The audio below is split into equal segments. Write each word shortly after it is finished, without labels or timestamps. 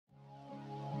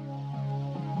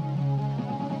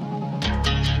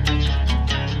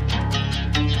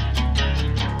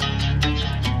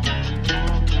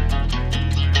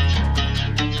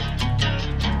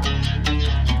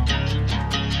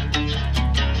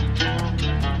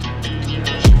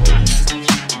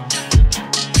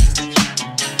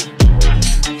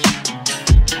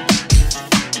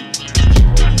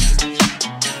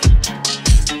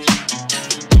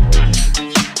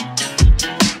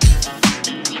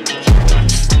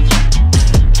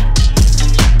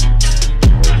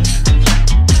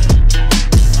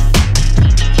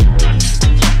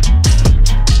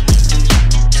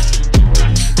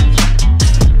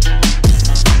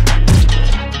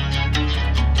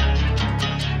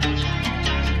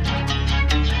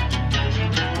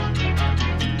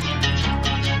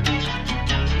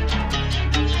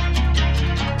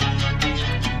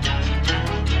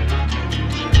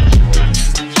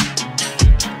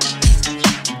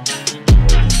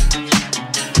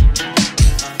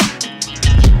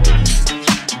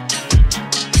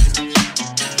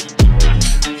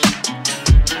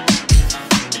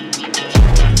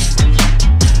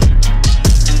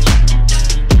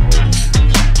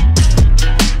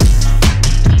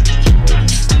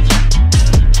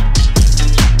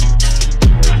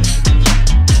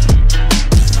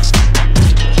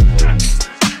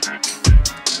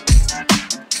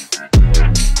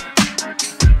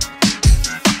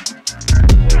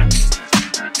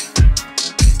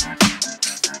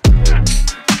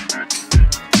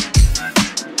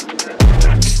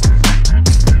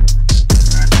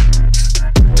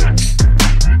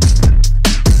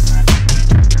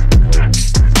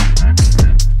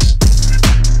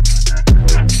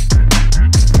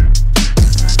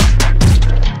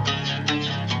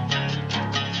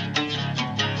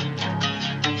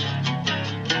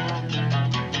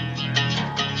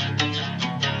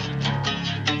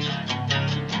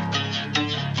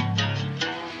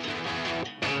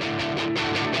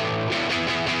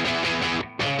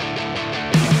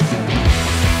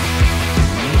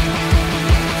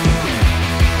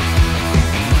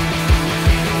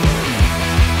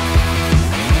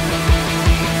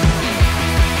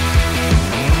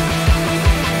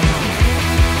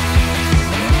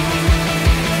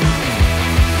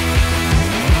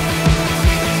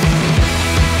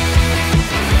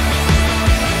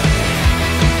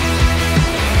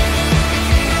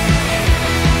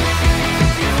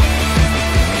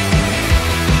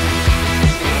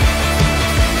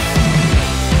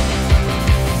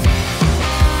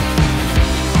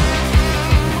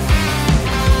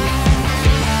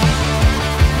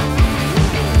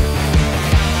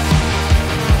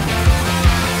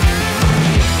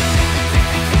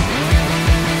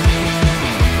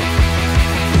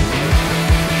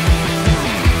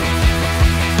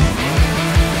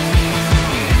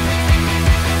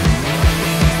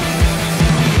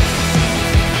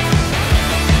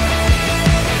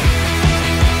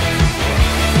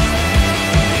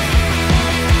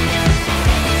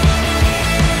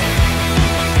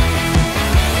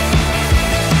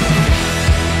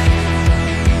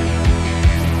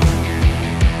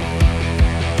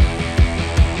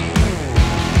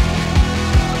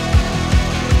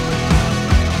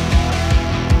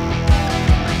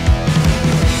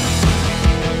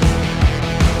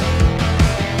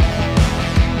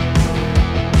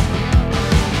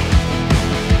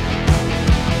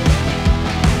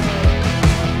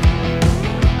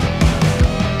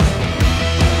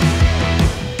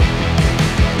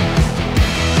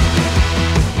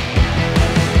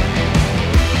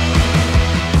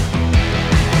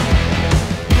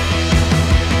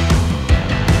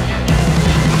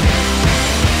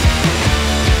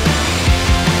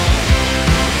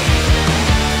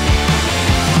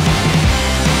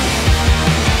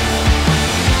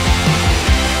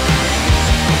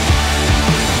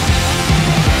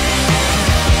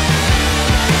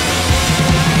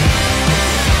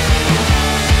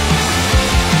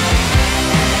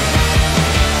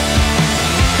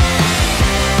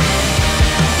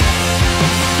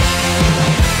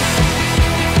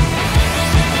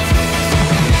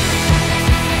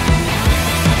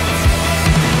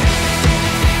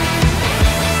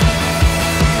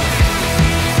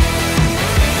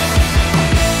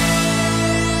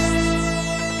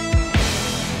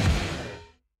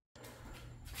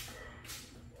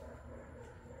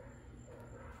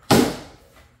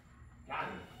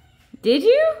Did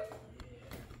you?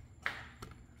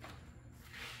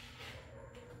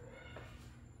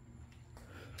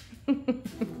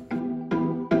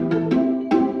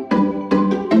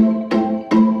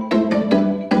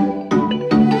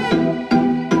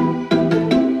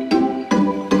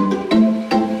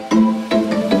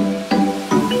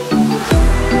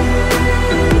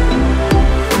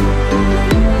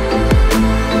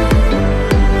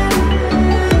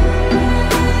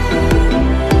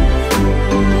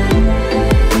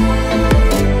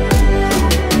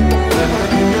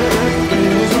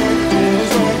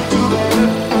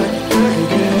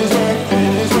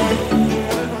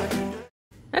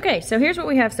 So here's what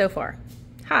we have so far.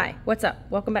 Hi, what's up?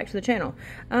 Welcome back to the channel.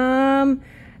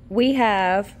 We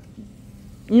have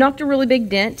knocked a really big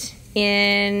dent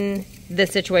in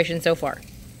this situation so far.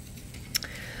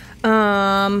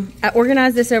 I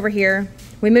organized this over here.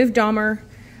 We moved Dahmer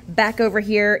back over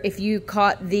here. If you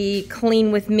caught the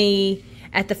clean with me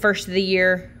at the first of the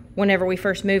year, whenever we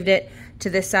first moved it to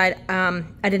this side,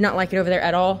 I did not like it over there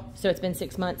at all. So it's been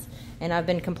 6 months and I've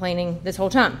been complaining this whole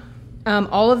time.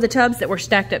 All of the tubs that were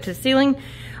stacked up to the ceiling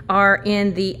are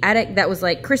in the attic. That was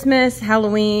like Christmas,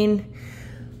 Halloween,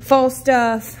 fall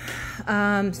stuff,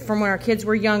 from when our kids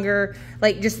were younger,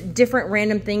 like just different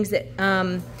random things that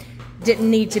didn't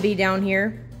need to be down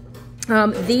here.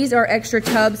 These are extra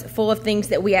tubs full of things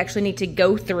that we actually need to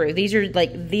go through. These are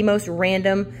like the most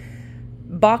random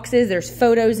boxes. There's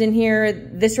photos in here.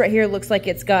 This right here looks like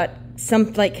it's got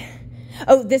some like,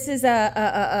 oh, this is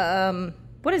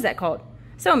what is that called?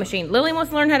 Sewing machine. Lily wants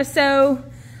to learn how to sew.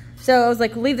 So I was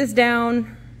like, leave this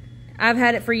down. I've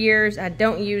had it for years. I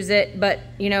don't use it, but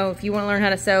you know, if you want to learn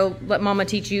how to sew, let mama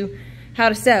teach you how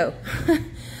to sew.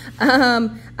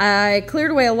 I cleared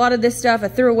away a lot of this stuff. I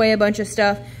threw away a bunch of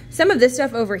stuff. Some of this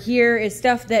stuff over here is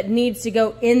stuff that needs to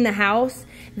go in the house.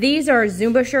 These are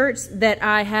Zumba shirts that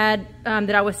I had,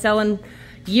 that I was selling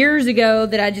years ago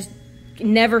that I just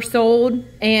never sold,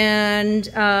 and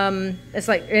it's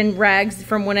like in rags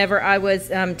from whenever I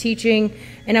was teaching,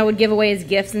 and I would give away as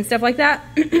gifts and stuff like that.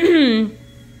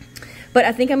 But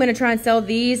I think I'm going to try and sell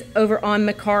these over on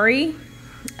Mercari.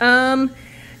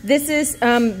 This is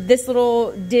this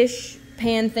little dish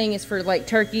pan thing is for like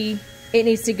turkey. It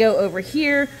needs to go over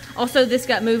here. Also, this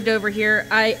got moved over here.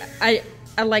 I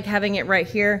like having it right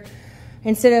here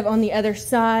instead of on the other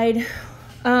side.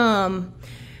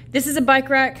 This is a bike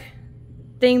rack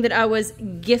thing that I was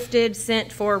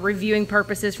sent for reviewing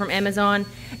purposes from Amazon.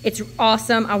 It's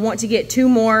awesome. I want to get 2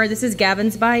 more. This is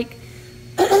Gavin's bike.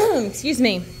 Excuse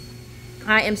me.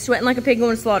 I am sweating like a pig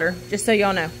going to slaughter, just so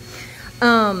y'all know.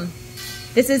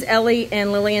 This is Ellie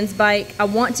and Lillian's bike. I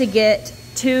want to get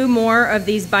 2 more of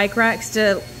these bike racks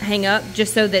to hang up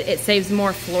just so that it saves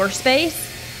more floor space.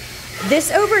 This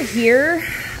over here,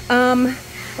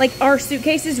 like our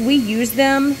suitcases, we use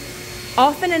them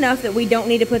often enough that we don't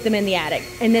need to put them in the attic.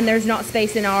 And then there's not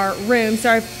space in our room.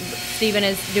 Sorry if Steven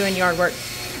is doing yard work.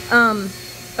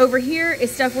 Over here is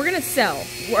stuff we're gonna sell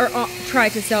or try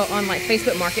to sell on like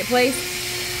Facebook Marketplace.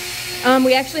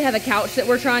 We actually have a couch that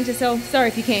we're trying to sell. Sorry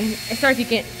if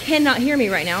you cannot hear me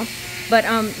right now. But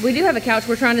we do have a couch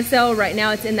we're trying to sell right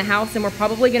now. It's in the house and we're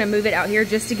probably gonna move it out here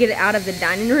just to get it out of the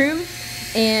dining room.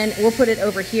 And we'll put it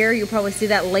over here. You'll probably see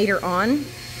that later on.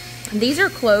 These are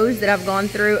clothes that I've gone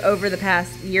through over the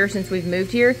past year since we've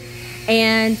moved here.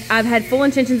 And I've had full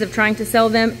intentions of trying to sell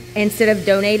them instead of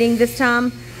donating this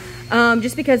time.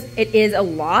 Just because it is a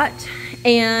lot.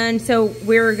 And so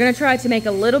we're gonna try to make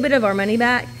a little bit of our money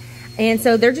back. And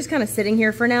so they're just kind of sitting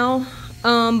here for now.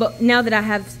 But now that I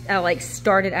have like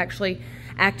started actually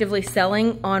actively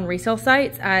selling on resale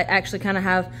sites, I actually kind of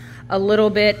have a little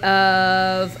bit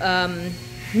of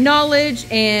knowledge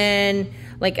and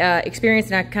like experience,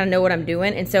 and I kind of know what I'm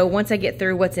doing. And so once I get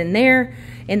through what's in there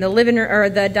in the living room or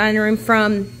the dining room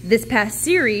from this past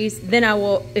series, then I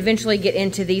will eventually get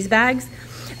into these bags.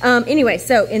 Anyway,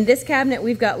 so in this cabinet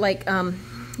we've got like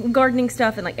gardening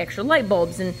stuff and like extra light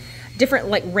bulbs and different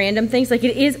like random things. Like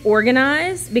it is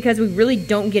organized because we really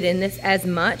don't get in this as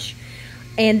much.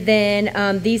 And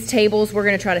then these tables, we're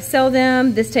gonna try to sell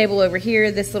them. This table over here,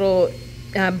 this little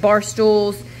bar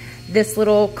stools, this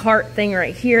little cart thing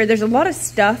right here. There's a lot of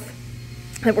stuff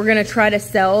that we're gonna try to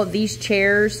sell. These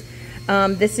chairs,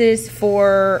 this is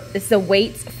the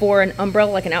weights for an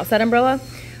umbrella, like an outside umbrella.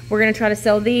 We're gonna try to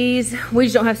sell these. We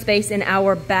just don't have space in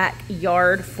our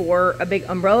backyard for a big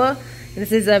umbrella.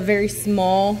 This is a very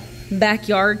small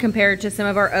backyard compared to some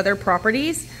of our other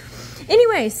properties.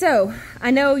 Anyway, so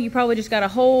I know you probably just got a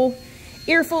whole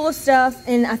earful of stuff,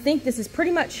 and I think this is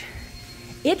pretty much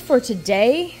it for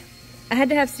today. I had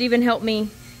to have Steven help me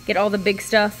get all the big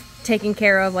stuff taken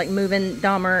care of, like moving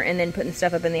Dahmer and then putting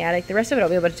stuff up in the attic. The rest of it I'll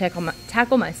be able to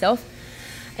tackle myself.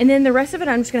 And then the rest of it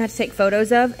I'm just gonna have to take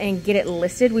photos of and get it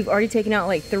listed. We've already taken out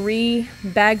like 3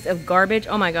 bags of garbage.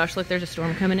 Oh my gosh, look, there's a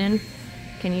storm coming in.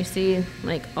 Can you see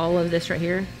like all of this right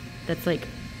here? That's like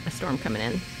a storm coming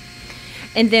in.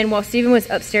 And then while Steven was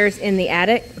upstairs in the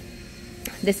attic,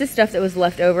 this is stuff that was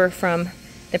left over from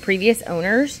the previous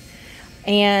owners.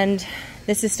 And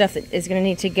this is stuff that is gonna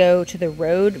need to go to the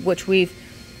road, which we've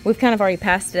kind of already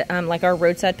passed it. Like our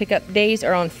roadside pickup days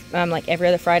are on like every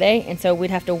other Friday. And so we'd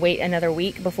have to wait another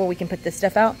week before we can put this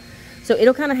stuff out. So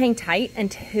it'll kind of hang tight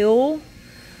until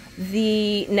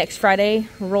the next Friday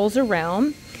rolls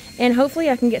around. And hopefully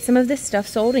I can get some of this stuff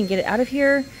sold and get it out of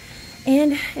here.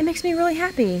 And it makes me really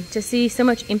happy to see so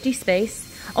much empty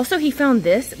space. Also, he found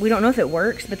this. We don't know if it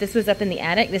works, but this was up in the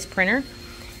attic, this printer.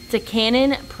 It's a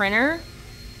Canon printer,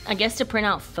 I guess to print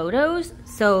out photos.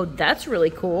 So that's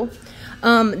really cool.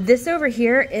 This over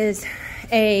here is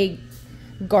a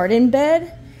garden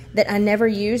bed that I never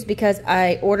used because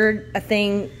I ordered a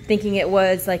thing thinking it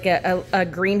was like a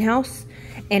greenhouse,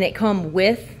 and it come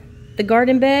with the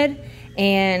garden bed.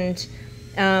 And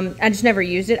I just never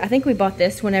used it. I think we bought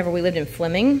this whenever we lived in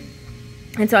Fleming.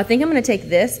 And so I think I'm going to take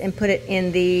this and put it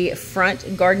in the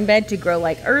front garden bed to grow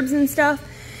like herbs and stuff.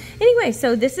 Anyway,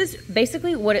 so this is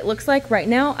basically what it looks like right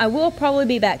now. I will probably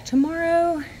be back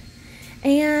tomorrow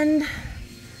and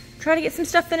try to get some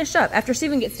stuff finished up. After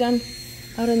Steven gets done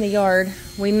out in the yard,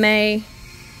 we may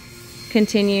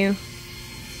continue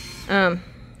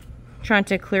trying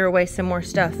to clear away some more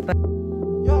stuff. But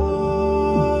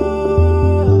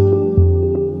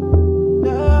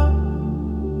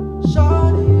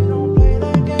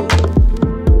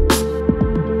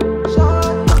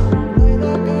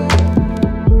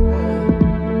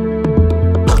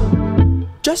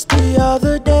just the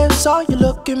other day, saw you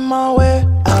looking my way.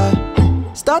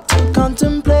 I start to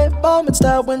contemplate moments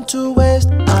that went to waste.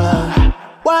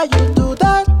 Why you do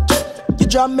that? You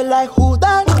drop me like who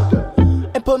that?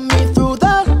 And put me through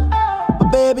that.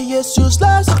 But baby, it's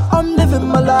useless. I'm living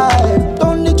my life.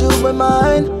 Don't need you in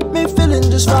mind. Me feeling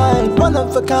just fine. One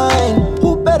of a kind.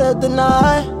 Who better than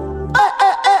I?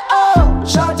 Oh.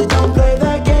 Shawty, don't play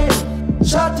that game.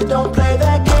 Shawty, don't play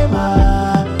that game.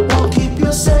 I won't keep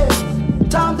you safe.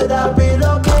 Time that I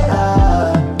relocate,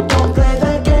 don't play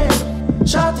that game.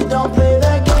 Shawty, don't play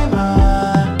that game.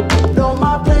 I know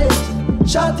my place.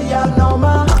 Shawty, I know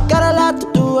my. Got a lot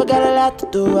to do, I got a lot to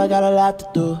do, I got a lot to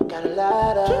do.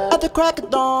 At the crack of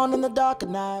dawn in the dark of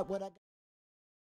night, what I